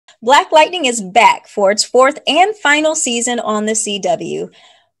Black Lightning is back for its fourth and final season on the CW.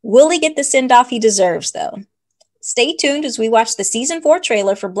 Will he get the send-off he deserves, though? Stay tuned as we watch the season 4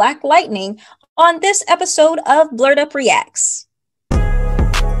 trailer for Black Lightning on this episode of Blerd Up Reacts.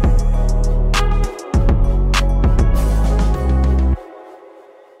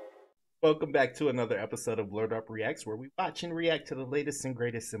 Welcome back to another episode of Blerd Up Reacts, where we watch and react to the latest and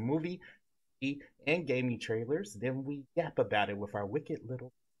greatest in movie and gaming trailers. Then we yap about it with our wicked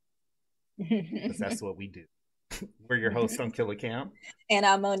little... because that's what we do. We're your hosts, I'm Killer Cam. And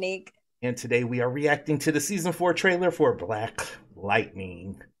I'm Monique. And today we are reacting to the season 4 trailer for Black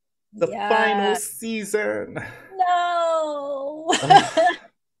Lightning. The final season. No!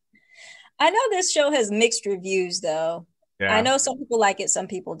 I know this show has mixed reviews, though. Yeah. I know some people like it, some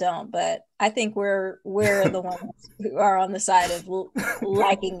people don't, but I think we're the ones who are on the side of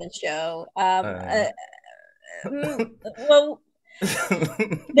liking the show. Well,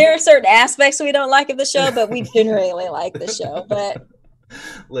 there are certain aspects we don't like of the show, but we generally like the show. But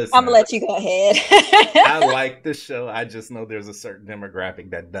listen, I'm gonna let you go ahead. I like the show. I just know there's a certain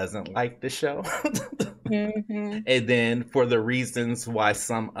demographic that doesn't like the show. And then for the reasons why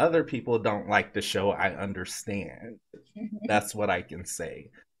some other people don't like the show, I understand. That's what I can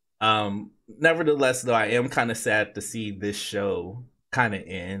say. Nevertheless, though, I am kind of sad to see this show kind of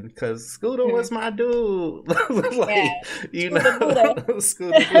end, because Scooter was my dude.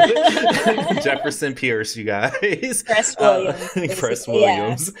 Scooter Jefferson Pierce, you guys. Cress Williams. Cress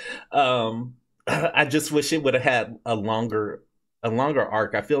Williams. I just wish it would have had a longer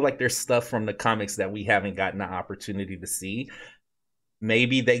arc. I feel like there's stuff from the comics that we haven't gotten the opportunity to see.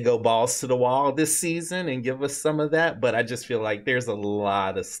 Maybe they go balls to the wall this season and give us some of that, but I just feel like there's a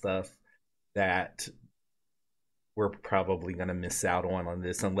lot of stuff that we're probably going to miss out on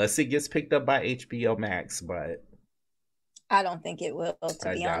this, unless it gets picked up by HBO Max, but I don't think it will,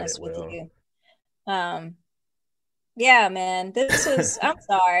 to be honest with you. Yeah, man, this is, I'm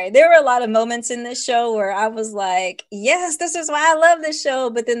sorry. There were a lot of moments in this show where I was like, yes, this is why I love this show.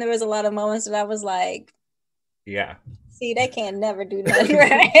 But then there was a lot of moments that I was like, yeah. See, they can never do nothing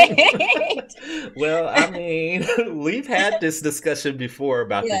right. Well, I mean, we've had this discussion before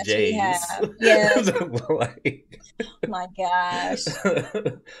about the Jays. Yes. Oh my gosh.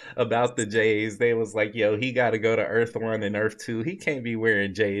 About the Jays. They was like, yo, he got to go to Earth 1 and Earth 2. He can't be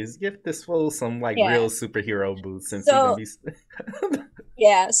wearing Jays. Give this fool some real superhero boots. And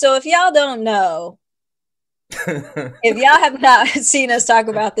yeah, so if y'all don't know, if y'all have not seen us talk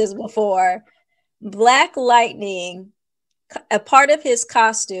about this before, Black Lightning, a part of his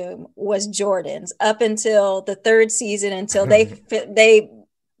costume was Jordan's up until the third season, until they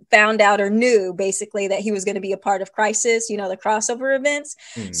found out or knew basically that he was going to be a part of Crisis, the crossover events.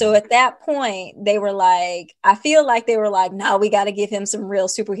 So at that point, they were like, I feel like they were like, no, we got to give him some real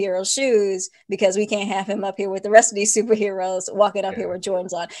superhero shoes, because we can't have him up here with the rest of these superheroes walking up here with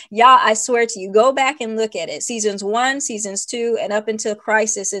Jordans on. Y'all, I swear to you, go back and look at it. Seasons 1, seasons 2, and up until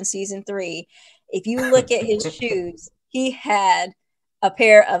Crisis in season 3. If you look at his shoes, he had a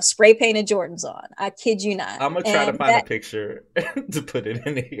pair of spray painted Jordans on. I kid you not. I'm going to try to find a picture to put it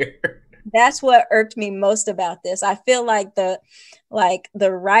in here. That's what irked me most about this. I feel like the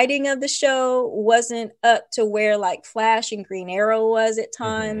writing of the show wasn't up to where like Flash and Green Arrow was at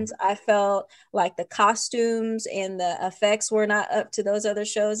times. I felt like the costumes and the effects were not up to those other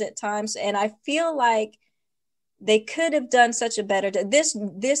shows at times. And I feel like they could have done such a better...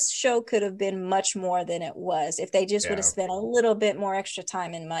 This show could have been much more than it was if they just would have spent a little bit more extra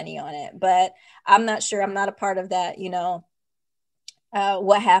time and money on it. But I'm not sure. I'm not a part of that,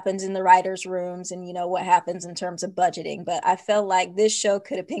 what happens in the writers' rooms and, what happens in terms of budgeting. But I felt like this show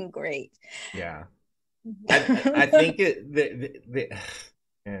could have been great. Yeah. I think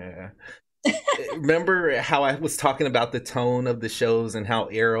remember how I was talking about the tone of the shows and how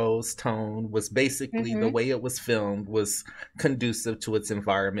Arrow's tone was basically the way it was filmed was conducive to its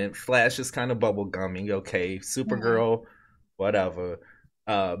environment. Flash is kind of bubblegummy, okay. Supergirl, whatever.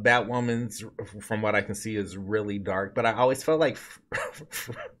 Batwoman's, from what I can see, is really dark, but I always felt like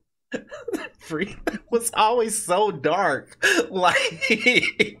Free was always so dark, like,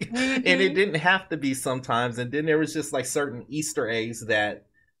 and it didn't have to be sometimes. And then there was just like certain Easter eggs that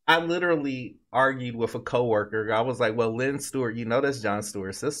I literally argued with a coworker. I was like, well, Lynn Stewart, you know that's Jon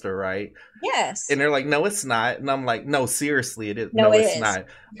Stewart's sister, right? Yes. And they're like, no, it's not. And I'm like, no, seriously, it is. No, No, it it's is. not.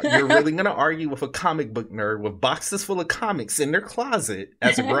 You're really going to argue with a comic book nerd with boxes full of comics in their closet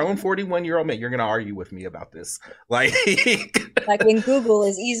as a grown 41-year-old man? You're going to argue with me about this. Like when Google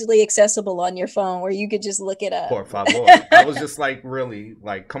is easily accessible on your phone where you could just look it up. Por favor. I was just like, really,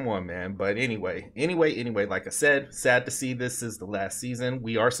 like, come on, man. But anyway, like I said, sad to see this is the last season.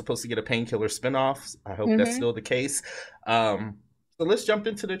 We are supposed to get a Painkiller spinoff. I hope that's still the case. So let's jump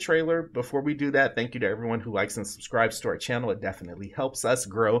into the trailer. Before we do that, thank you to everyone who likes and subscribes to our channel. It definitely helps us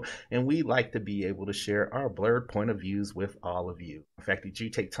grow, and we like to be able to share our blurred point of views with all of you. The fact that you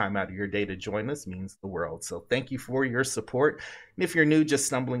take time out of your day to join us means the world. So thank you for your support. And if you're new, just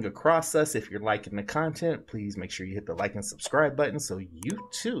stumbling across us, if you're liking the content, please make sure you hit the like and subscribe button so you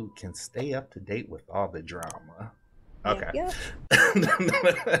too can stay up to date with all the drama. Okay. Yep.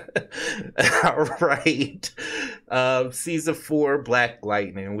 All right. Season 4, Black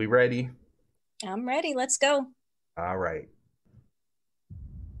Lightning. We ready? I'm ready. Let's go. All right.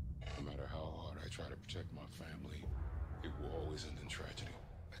 No matter how hard I try to protect my family, it will always end in tragedy.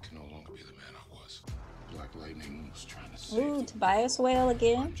 I can no longer be the man I was. Black Lightning was trying to save. Ooh, Tobias Whale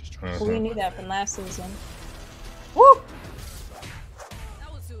again. Mm-hmm. We knew that from last season. Woo!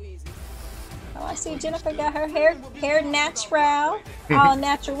 Oh, I see Jennifer got her hair natural, all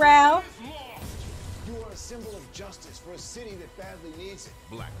natural. You are a symbol of justice for a city that badly needs it.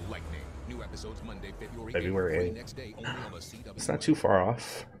 Black Lightning. New episodes Monday, February 8th. Next day, only on the CW. It's not too far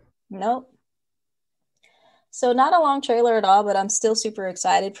off. Nope. So not a long trailer at all, but I'm still super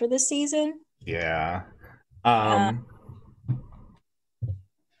excited for this season. Yeah.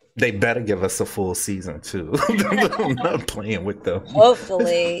 They better give us a full season too. I'm not playing with them.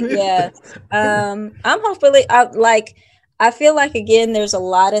 Hopefully, yes. I feel like again, there's a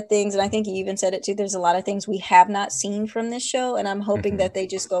lot of things, and I think you even said it too. There's a lot of things we have not seen from this show, and I'm hoping that they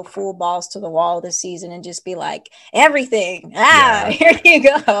just go full balls to the wall this season and just be like everything. Here you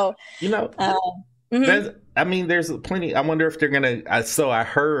go. You know, there's plenty. I wonder if they're gonna. So I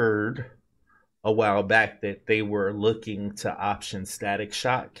heard a while back that they were looking to option Static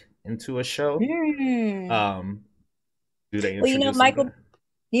Shock into a show. Do they? Well,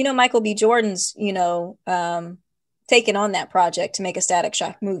 Michael B. Jordan's, taking on that project to make a Static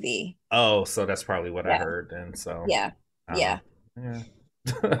Shock movie. Oh, so that's probably what I heard. And so yeah.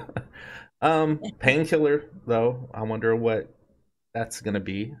 Painkiller though. I wonder what that's gonna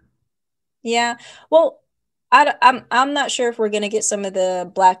be. Yeah. Well, I'm not sure if we're gonna get some of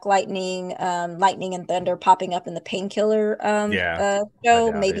the Black Lightning, Lightning and Thunder popping up in the Painkiller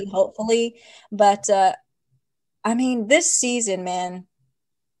show, maybe, hopefully. But this season, man,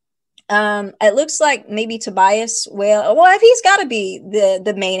 it looks like maybe Tobias Whale. Well, he's got to be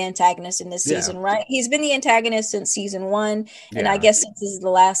the main antagonist in this season, right? He's been the antagonist since season 1, and I guess since this is the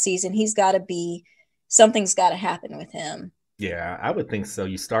last season, he's got to be something's got to happen with him. Yeah, I would think so.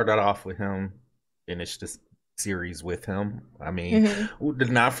 You started off with him, finish this series with him. I mean,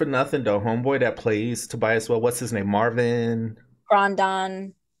 not for nothing though. Homeboy that plays Tobias Whale, what's his name? Marvin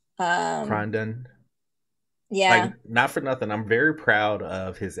Crondon. Crondon. Yeah. Like, not for nothing. I'm very proud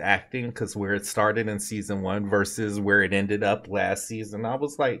of his acting because where it started in season 1 versus where it ended up last season, I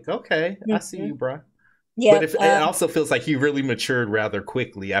was like, okay, I see you, bro. Yeah. But it also feels like he really matured rather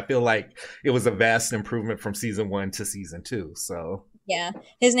quickly. I feel like it was a vast improvement from season 1 to season 2. So yeah,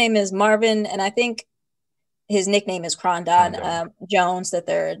 his name is Marvin, and I think his nickname is Crondon Jones the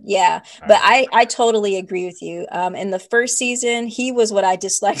third. Yeah. But I totally agree with you. In the first season, he was what I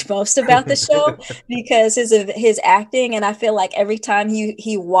disliked most about the show because his acting. And I feel like every time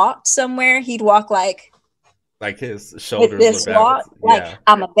he walked somewhere, he'd walk like his shoulders this walk,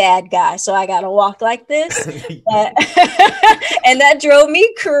 I'm a bad guy, so I gotta walk like this. And that drove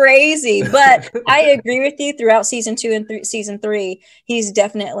me crazy. But I agree with you. Throughout season 2 and season 3, he's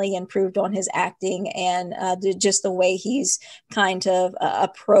definitely improved on his acting and just the way he's kind of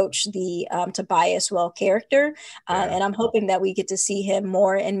approached the Tobias Whale character. And I'm hoping that we get to see him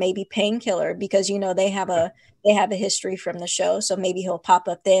more in maybe Painkiller because they have a history from the show, so maybe he'll pop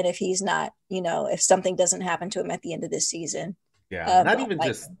up then if he's not, if something doesn't happen to him at the end of this season. Yeah, not even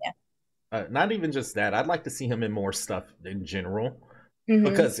just that. I'd like to see him in more stuff in general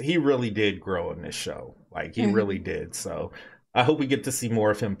because he really did grow in this show. Like he really did. So I hope we get to see more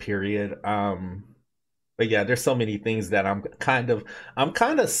of him. Period. But yeah, there's so many things that I'm kind of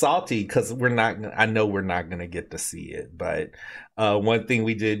salty because I know we're not gonna get to see it. But one thing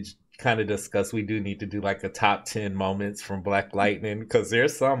we did kind of discuss, we do need to do like a top 10 moments from Black Lightning because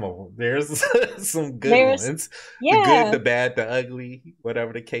there's some of them. There's some good ones. Yeah. The good, the bad, the ugly,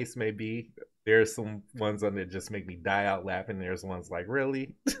 whatever the case may be. There's some ones on that just make me die out laughing. There's ones like,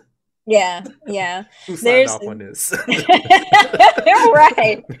 really? Yeah. Who signed There's off on this?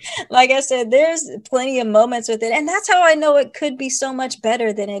 right. Like I said, there's plenty of moments with it. And that's how I know it could be so much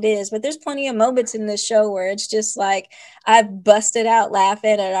better than it is. But there's plenty of moments in this show where it's just like I've busted out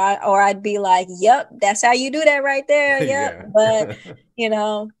laughing or I'd be like, yep, that's how you do that right there. Yep. Yeah. But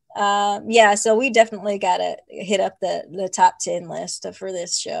yeah, so we definitely gotta hit up the top 10 list for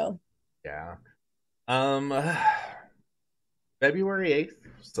this show. Yeah. February 8th.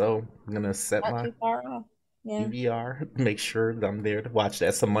 So I'm gonna set Not my too far off. Yeah. DVR, make sure that I'm there to watch.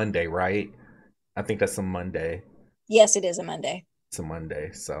 That's a Monday, right? I think that's a Monday. Yes, it is a Monday. It's a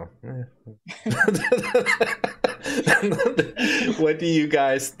Monday, so what do you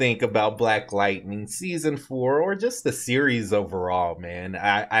guys think about Black Lightning season 4 or just the series overall, man?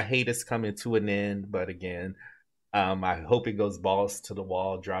 I hate it's coming to an end, but again, I hope it goes balls to the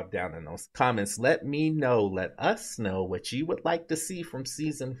wall. Drop down in those comments. Let us know what you would like to see from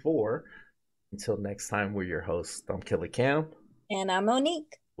season 4. Until next time, we're your hosts. I'm Killer Cam. And I'm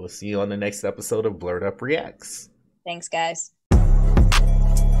Monique. We'll see you on the next episode of Blerd Up Reacts. Thanks, guys.